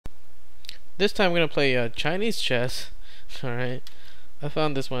this time I'm gonna play Chinese chess. Alright, I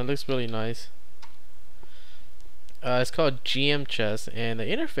found this one. It looks really nice. It's called GMChess, and the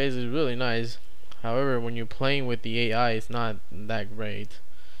interface is really nice. However, when you're playing with the AI, it's not that great.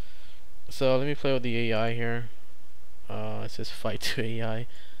 So let me play with the AI here. It says fight to AI,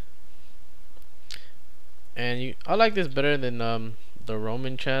 and I like this better than the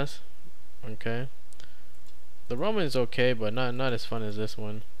Roman chess. Okay, the Roman is okay, but not as fun as this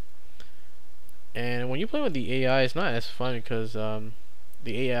one. And when you play with the AI, it's not as fun because the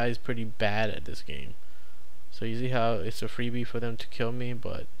AI is pretty bad at this game. So you see how it's a freebie for them to kill me,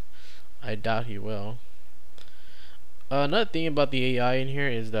 but I doubt he will. Another thing about the AI in here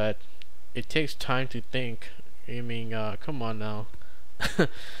is that it takes time to think. I mean, come on now.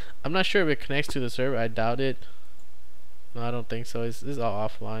 I'm not sure if it connects to the server. I doubt it. No, I don't think so. This is all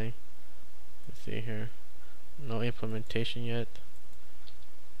offline. Let's see here. No implementation yet.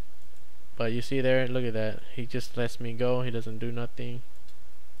 But you see there, look at that. He just lets me go. He doesn't do nothing.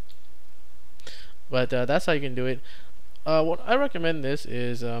 But that's how you can do it. What I recommend this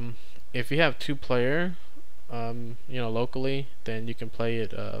is if you have 2-player, locally, then you can play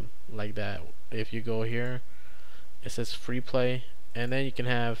it like that. If you go here, it says free play, and then you can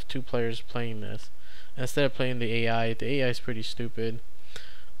have 2 players playing this instead of playing the AI. The AI is pretty stupid.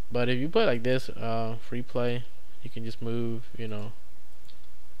 But if you play like this, free play, you can just move,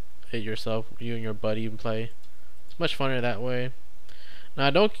 hit yourself, you and your buddy and play. It's much funner that way. Now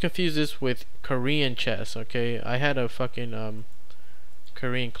don't confuse this with Korean chess, okay? I had a fucking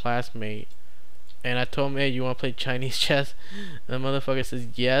Korean classmate, and I told him, hey, you wanna play Chinese chess? And the motherfucker says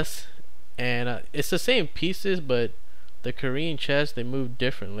yes. And it's the same pieces, but the Korean chess, they move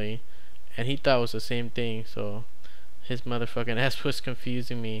differently, and he thought it was the same thing, so his motherfucking ass was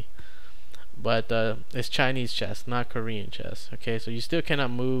confusing me. But it's Chinese chess, not Korean chess. Okay, so you still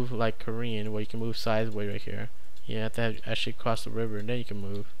cannot move like Korean, where you can move sideways right here. You have to actually cross the river, and then you can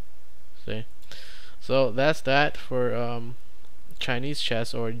move. See? So that's that for Chinese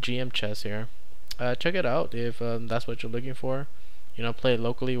chess, or GM chess here. Check it out if that's what you're looking for. Play it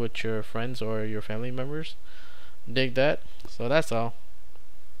locally with your friends or your family members. Dig that. So that's all.